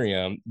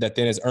Ethereum that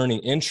then is earning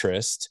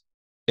interest,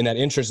 and that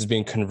interest is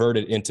being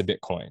converted into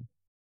Bitcoin.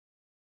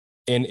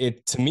 And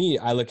to me,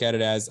 I look at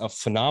it as a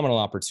phenomenal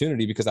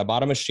opportunity because I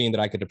bought a machine that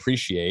I could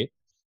depreciate,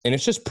 and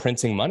it's just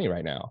printing money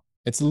right now.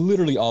 It's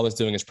literally all it's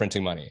doing is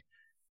printing money.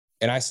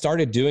 And I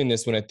started doing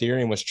this when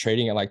Ethereum was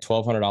trading at like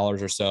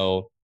 $1,200 or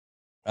so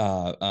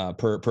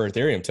per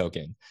Ethereum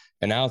token.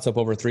 And now it's up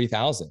over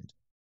 3,000.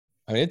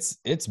 I mean,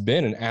 it's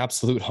been an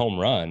absolute home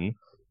run.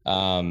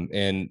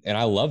 And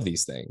I love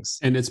these things.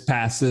 And it's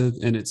passive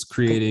and it's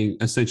creating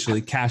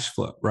essentially cash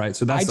flow, right?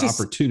 So that's the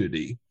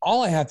opportunity.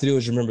 All I have to do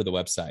is remember the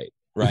website,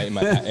 right?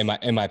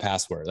 In my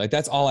password. Like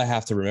that's all I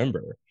have to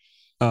remember.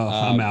 Oh,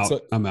 I'm out.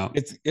 So I'm out.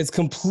 It's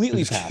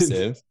completely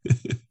passive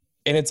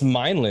and it's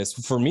mindless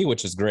for me,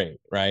 which is great,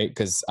 right?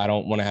 Because I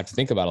don't want to have to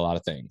think about a lot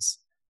of things.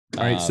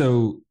 All right.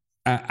 So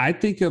I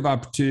think of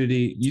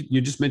opportunity.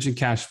 You just mentioned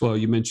cash flow.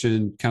 You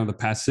mentioned kind of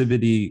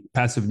the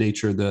passive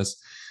nature of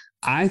this.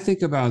 I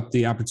think about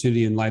the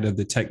opportunity in light of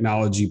the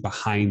technology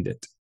behind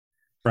it,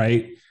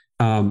 right?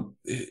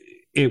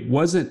 It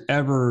wasn't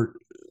ever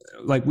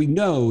like, we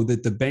know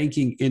that the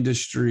banking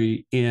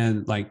industry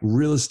and like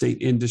real estate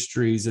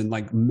industries and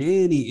like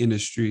many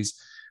industries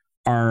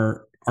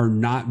are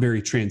not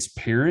very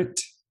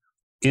transparent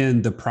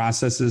in the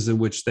processes in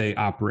which they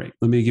operate.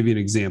 Let me give you an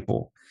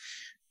example.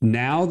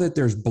 Now that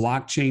there's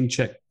blockchain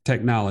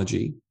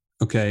technology,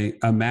 okay,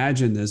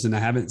 imagine this, and I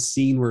haven't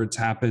seen where it's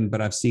happened,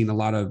 but I've seen a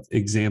lot of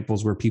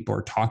examples where people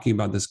are talking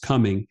about this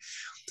coming,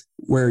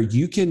 where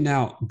you can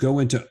now go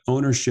into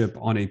ownership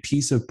on a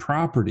piece of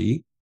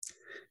property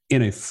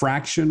in a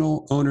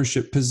fractional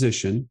ownership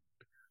position.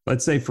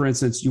 Let's say, for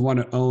instance, you want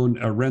to own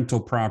a rental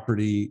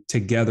property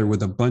together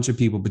with a bunch of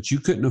people, but you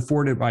couldn't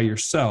afford it by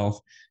yourself.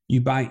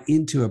 You buy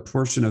into a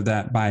portion of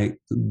that by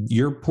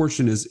your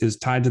portion is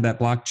tied to that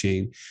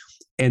blockchain.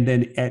 And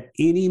then at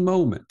any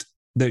moment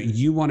that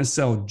you want to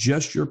sell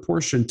just your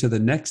portion to the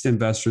next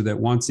investor that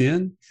wants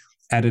in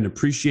at an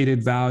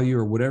appreciated value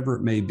or whatever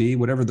it may be,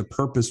 whatever the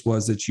purpose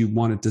was that you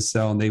wanted to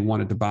sell and they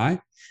wanted to buy,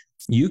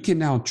 you can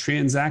now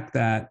transact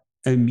that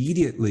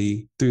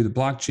immediately through the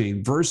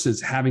blockchain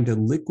versus having to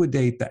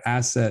liquidate the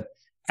asset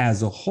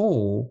as a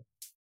whole.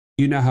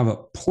 You now have a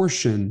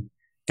portion.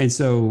 And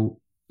so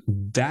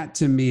that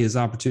to me is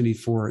opportunity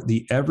for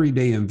the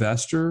everyday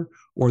investor,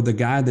 or the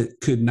guy that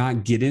could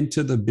not get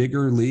into the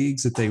bigger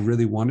leagues that they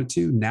really wanted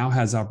to, now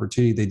has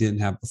opportunity they didn't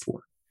have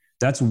before.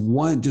 That's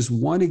just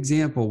one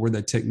example where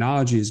the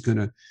technology is going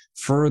to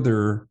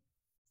further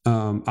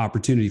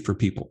opportunity for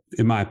people,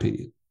 in my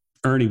opinion.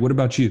 Ernie, what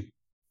about you?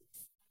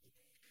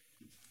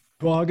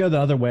 Well, I'll go the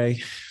other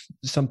way.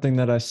 Something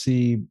that I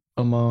see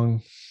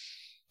among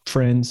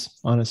friends,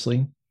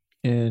 honestly,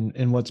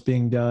 in what's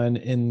being done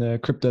in the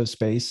crypto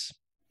space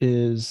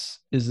is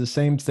the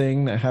same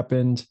thing that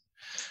happened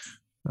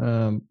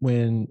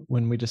when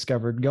we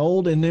discovered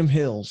gold in them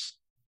hills.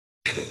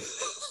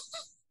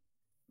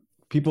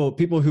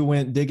 People who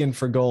went digging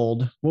for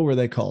gold, what were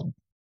they called?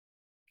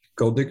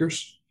 Gold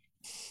diggers?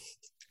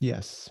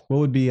 Yes. What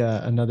would be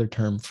another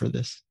term for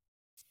this?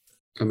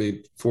 I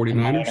mean,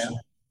 49ers.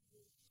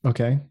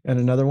 Okay. And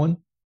another one?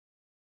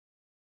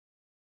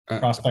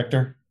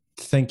 Prospector.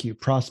 Thank you.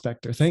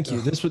 Prospector. Thank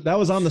you. That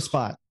was on the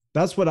spot.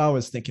 That's what I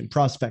was thinking.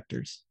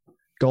 Prospectors,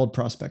 gold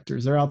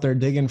prospectors. They're out there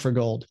digging for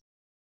gold.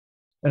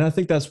 And I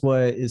think that's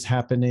what is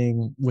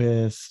happening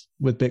with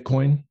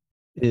Bitcoin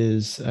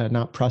is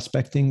not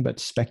prospecting, but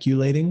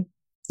speculating.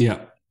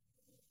 Yeah.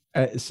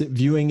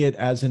 Viewing it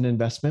as an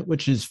investment,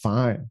 which is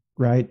fine,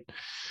 right?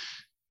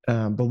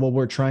 But what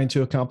we're trying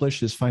to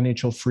accomplish is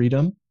financial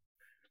freedom.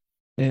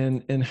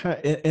 And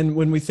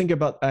when we think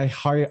about a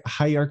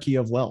hierarchy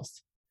of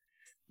wealth,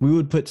 we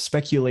would put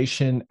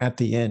speculation at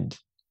the end,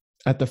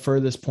 at the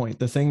furthest point,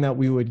 the thing that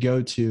we would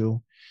go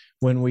to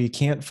when we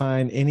can't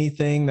find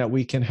anything that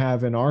we can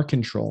have in our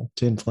control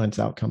to influence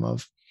outcome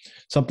of,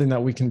 something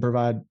that we can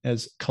provide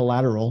as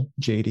collateral,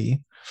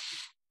 JD.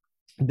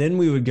 Then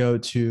we would go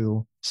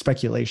to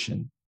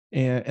speculation.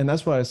 And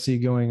that's what I see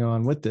going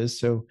on with this.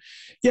 So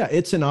yeah,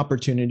 it's an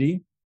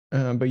opportunity,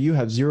 but you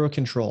have zero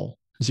control,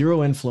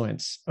 zero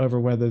influence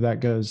over whether that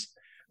goes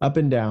up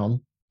and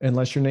down,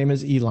 unless your name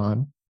is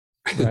Elon,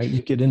 right?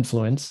 You get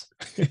influence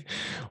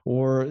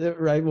or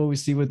right. What we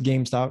see with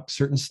GameStop,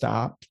 certain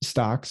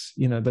stocks,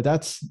 but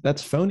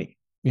that's phony,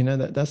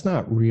 that's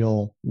not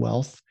real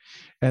wealth.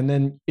 And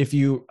then if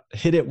you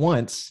hit it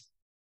once,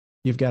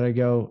 you've got to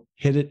go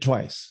hit it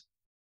twice,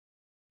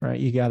 right?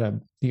 You got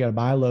to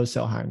buy low,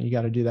 sell high, and you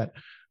got to do that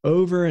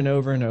over and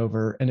over and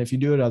over. And if you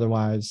do it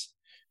otherwise,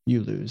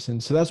 you lose.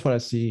 And so that's what I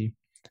see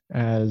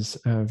as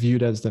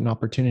viewed as an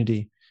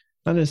opportunity,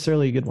 not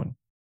necessarily a good one.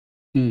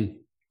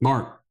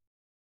 Mark.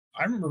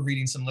 I remember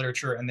reading some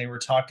literature and they were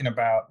talking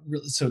about,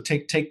 so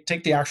take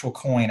the actual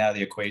coin out of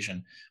the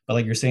equation. But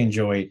like you're saying,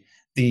 Joey,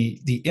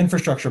 the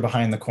infrastructure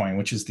behind the coin,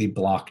 which is the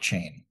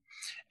blockchain,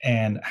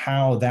 and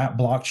how that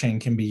blockchain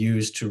can be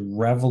used to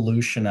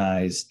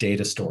revolutionize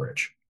data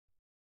storage.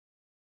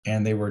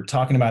 And they were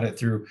talking about it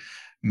through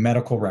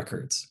medical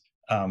records.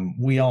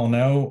 We all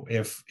know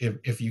if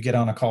you get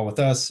on a call with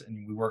us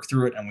and we work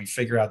through it and we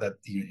figure out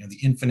that the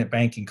infinite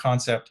banking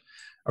concept,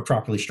 a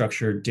properly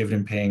structured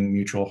dividend-paying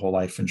mutual whole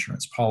life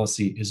insurance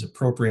policy is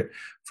appropriate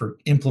for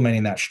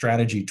implementing that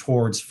strategy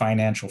towards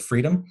financial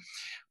freedom.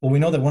 Well, we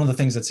know that one of the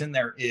things that's in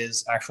there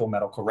is actual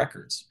medical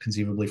records,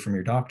 conceivably from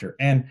your doctor.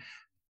 And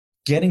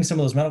getting some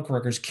of those medical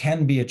records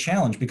can be a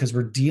challenge because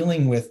we're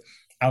dealing with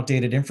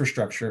outdated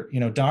infrastructure.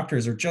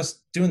 Doctors are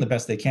just doing the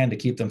best they can to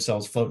keep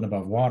themselves floating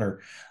above water,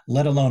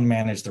 let alone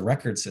manage the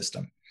record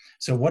system.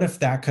 So what if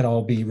that could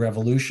all be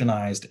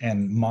revolutionized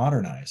and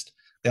modernized?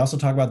 They also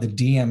talk about the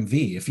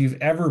DMV. If you've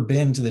ever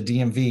been to the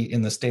DMV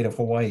in the state of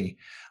Hawaii,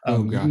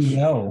 you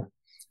know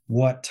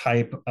what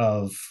type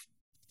of,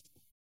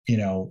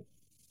 oh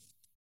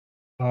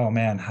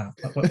man,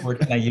 what word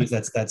can I use?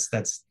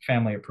 That's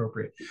family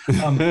appropriate.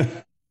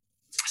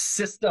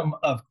 system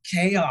of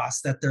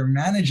chaos that they're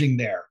managing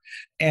there.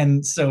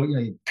 And so,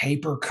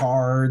 paper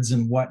cards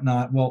and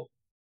whatnot. Well,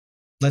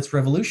 let's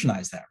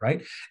revolutionize that,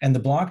 right? And the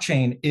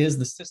blockchain is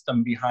the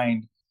system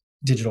behind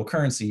digital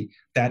currency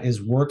that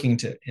is working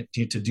to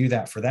do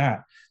that for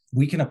that.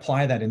 We can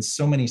apply that in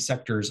so many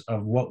sectors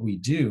of what we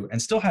do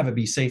and still have it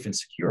be safe and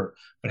secure,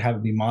 but have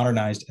it be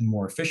modernized and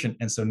more efficient.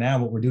 And so now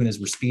what we're doing is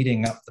we're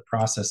speeding up the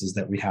processes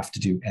that we have to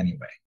do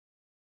anyway.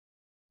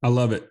 I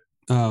love it.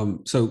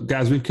 So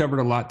guys, we've covered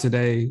a lot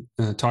today,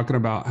 talking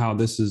about how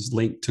this is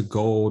linked to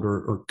gold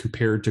or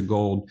compared to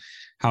gold,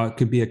 how it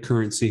could be a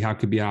currency, how it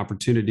could be an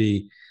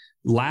opportunity.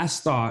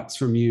 Last thoughts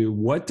from you.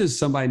 What does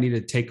somebody need to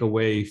take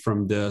away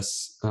from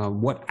this?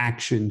 What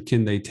action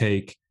can they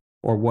take?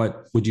 Or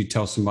what would you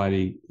tell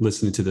somebody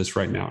listening to this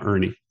right now,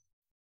 Ernie?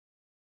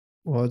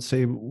 Well, I'd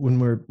say when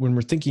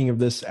we're thinking of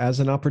this as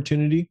an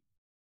opportunity,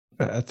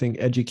 I think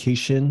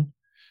education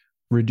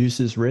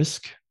reduces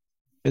risk.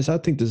 I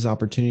think there's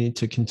opportunity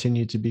to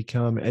continue to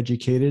become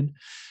educated.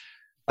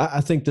 I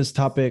think this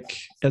topic,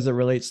 as it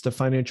relates to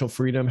financial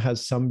freedom,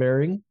 has some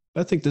bearing.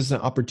 I think there's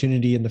an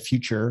opportunity in the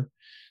future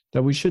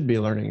that we should be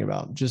learning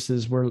about. Just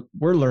as we're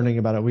learning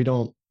about it, we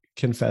don't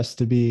confess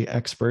to be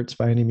experts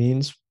by any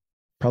means.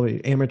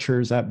 Probably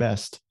amateurs at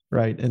best,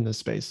 right, in this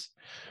space.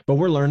 But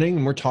we're learning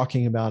and we're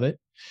talking about it.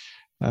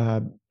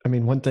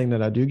 One thing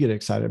that I do get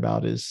excited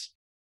about is,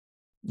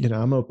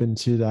 I'm open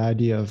to the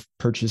idea of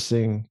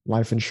purchasing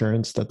life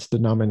insurance that's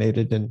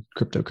denominated in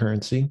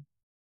cryptocurrency.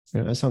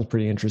 That sounds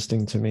pretty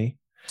interesting to me.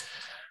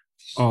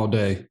 All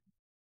day.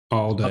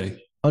 I'll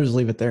just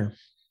leave it there.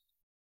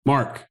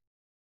 Mark.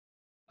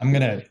 I'm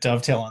going to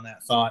dovetail on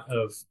that thought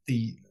of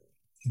the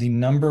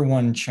number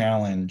one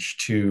challenge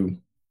to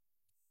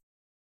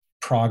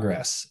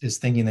progress is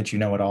thinking that you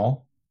know it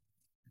all.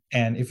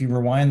 And if you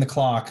rewind the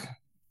clock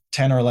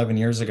 10 or 11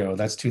 years ago,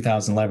 that's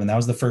 2011. That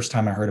was the first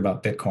time I heard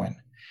about Bitcoin.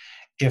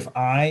 If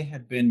I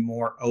had been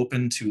more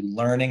open to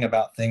learning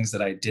about things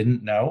that I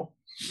didn't know,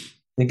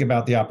 think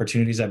about the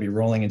opportunities I'd be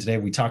rolling in today.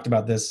 We talked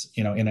about this,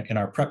 in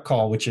our prep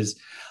call, which is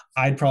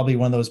I'd probably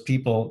one of those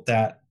people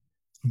that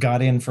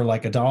got in for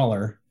like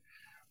 $1,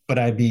 but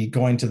I'd be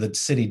going to the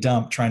city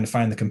dump trying to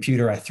find the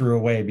computer I threw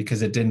away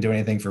because it didn't do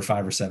anything for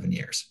 5 or 7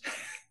 years.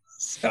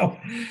 So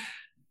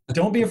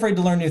don't be afraid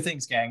to learn new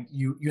things, gang.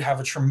 You have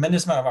a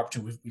tremendous amount of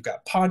opportunity. We've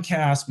got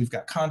podcasts, we've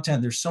got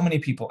content. There's so many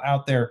people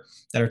out there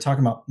that are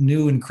talking about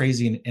new and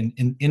crazy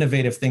and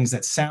innovative things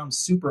that sound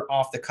super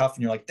off the cuff.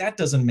 And you're like, that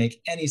doesn't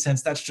make any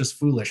sense. That's just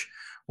foolish.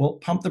 Well,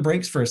 pump the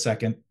brakes for a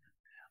second.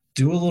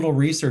 Do a little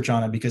research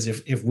on it, because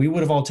if we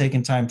would have all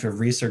taken time to have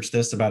researched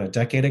this about a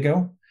decade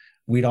ago,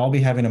 we'd all be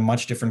having a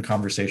much different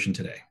conversation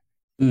today.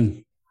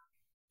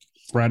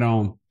 Right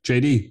on.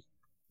 JD.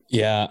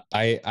 Yeah,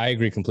 I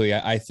agree completely.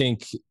 I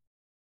think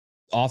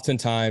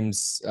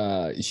oftentimes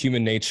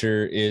human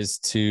nature is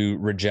to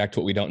reject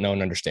what we don't know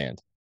and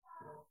understand,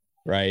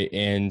 right?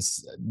 And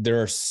there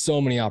are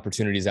so many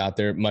opportunities out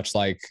there, much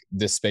like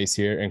this space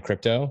here in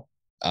crypto,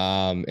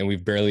 and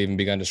we've barely even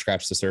begun to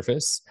scratch the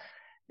surface.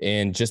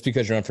 And just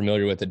because you're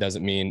unfamiliar with it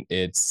doesn't mean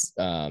it's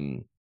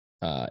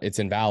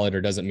invalid,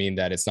 or doesn't mean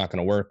that it's not going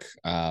to work.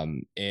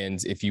 And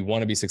if you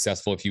want to be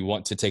successful, if you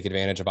want to take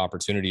advantage of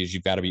opportunities,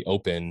 you've got to be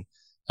open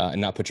and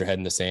not put your head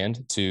in the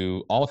sand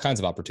to all kinds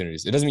of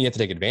opportunities. It doesn't mean you have to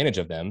take advantage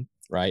of them,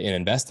 right, and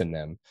invest in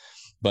them,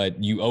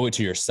 but you owe it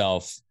to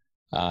yourself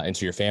and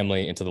to your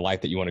family and to the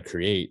life that you want to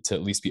create to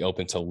at least be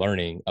open to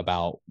learning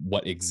about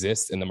what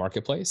exists in the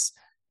marketplace,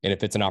 and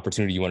if it's an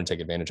opportunity you want to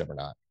take advantage of or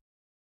not.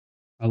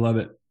 I love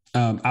it.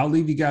 I'll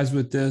leave you guys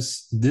with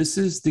this. This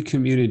is the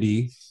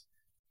community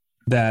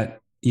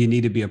that you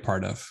need to be a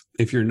part of.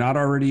 If you're not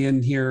already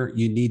in here,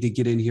 you need to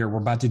get in here.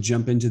 We're about to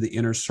jump into the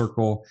inner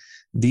circle.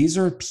 These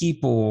are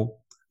people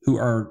who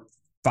are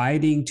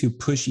fighting to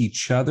push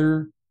each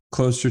other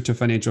closer to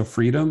financial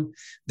freedom.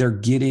 They're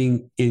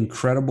getting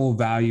incredible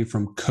value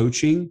from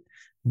coaching,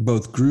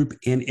 both group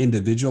and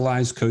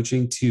individualized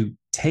coaching, to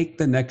take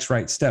the next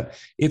right step.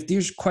 If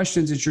there's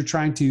questions that you're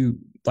trying to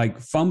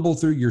fumble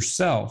through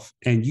yourself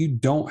and you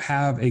don't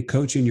have a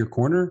coach in your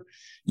corner,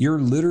 you're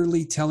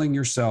literally telling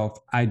yourself,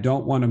 I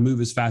don't want to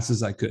move as fast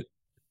as I could.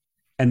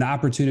 And the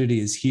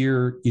opportunity is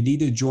here. You need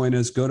to join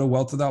us. Go to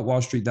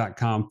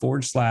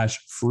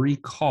wealthwithoutwallstreet.com/free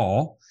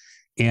call.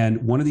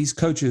 And one of these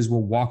coaches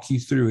will walk you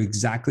through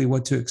exactly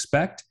what to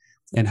expect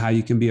and how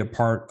you can be a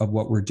part of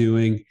what we're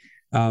doing.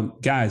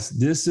 Guys,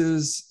 this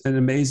is an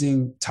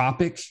amazing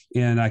topic,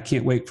 and I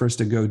can't wait for us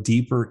to go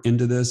deeper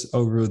into this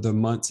over the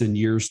months and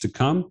years to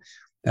come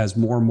as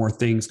more and more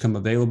things come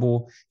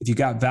available. If you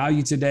got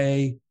value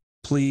today,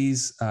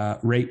 please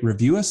rate,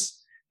 review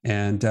us,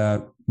 and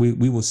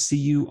we will see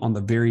you on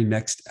the very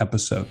next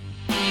episode.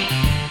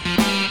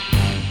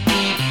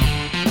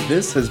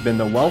 This has been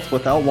the Wealth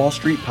Without Wall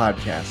Street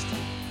podcast.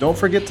 Don't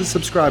forget to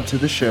subscribe to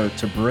the show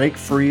to break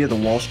free of the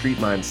Wall Street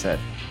mindset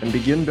and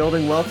begin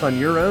building wealth on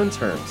your own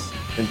terms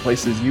in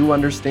places you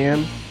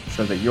understand,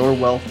 so that your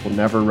wealth will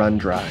never run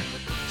dry.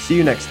 See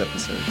you next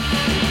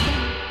episode.